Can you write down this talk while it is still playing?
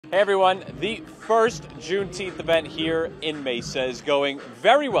Hey everyone, the first Juneteenth event here in Mesa is going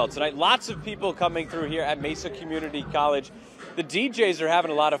very well tonight. Lots of people coming through here at Mesa Community College. The DJs are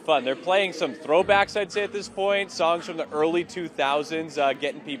having a lot of fun. They're playing some throwbacks, I'd say at this point, songs from the early 2000s,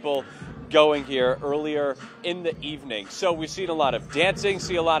 getting people going here earlier in the evening. So we've seen a lot of dancing,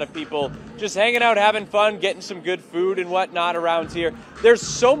 see a lot of people just hanging out, having fun, getting some good food and whatnot around here. There's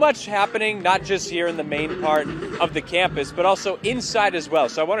so much happening, not just here in the main part of the campus, but also inside as well.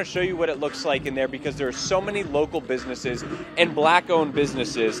 So I want to show you what it looks like in there because there are so many local businesses and Black-owned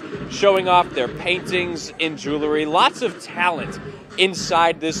businesses showing off their paintings and jewelry. Lots of talent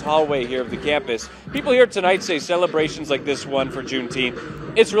inside this hallway here of the campus. People here tonight say celebrations like this one for Juneteenth,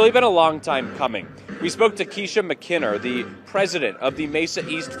 it's really been a long time coming. We spoke to Keisha McKinner, the president of the Mesa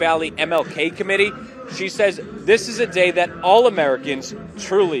East Valley MLK Committee. She says this is a day that all Americans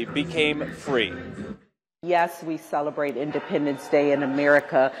truly became free. Yes, we celebrate Independence Day in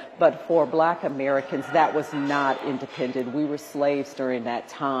America, but for Black Americans, that was not independent. We were slaves during that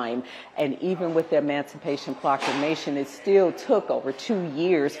time. And even with the Emancipation Proclamation, it still took over 2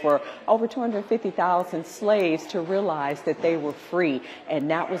 years for over 250,000 slaves to realize that they were free. And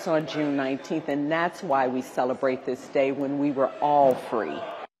that was on June 19th. And that's why we celebrate this day when we were all free.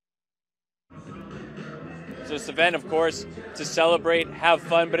 So this event, of course, to celebrate, have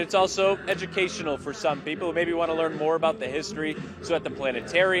fun, but it's also educational for some people who maybe want to learn more about the history. So at the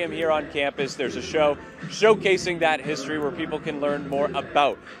planetarium here on campus, there's a show showcasing that history where people can learn more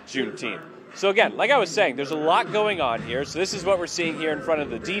about Juneteenth. So again, like I was saying, there's a lot going on here. So this is what we're seeing here in front of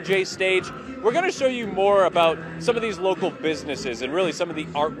the DJ stage. We're going to show you more about some of these local businesses and really some of the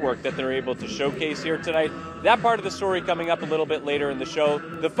artwork that they're able to showcase here tonight. That part of the story coming up a little bit later in the show.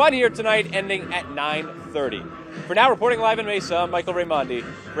 The fun here tonight ending at 9:30. For now, reporting live in Mesa, I'm Michael Raimondi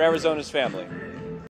for Arizona's Family.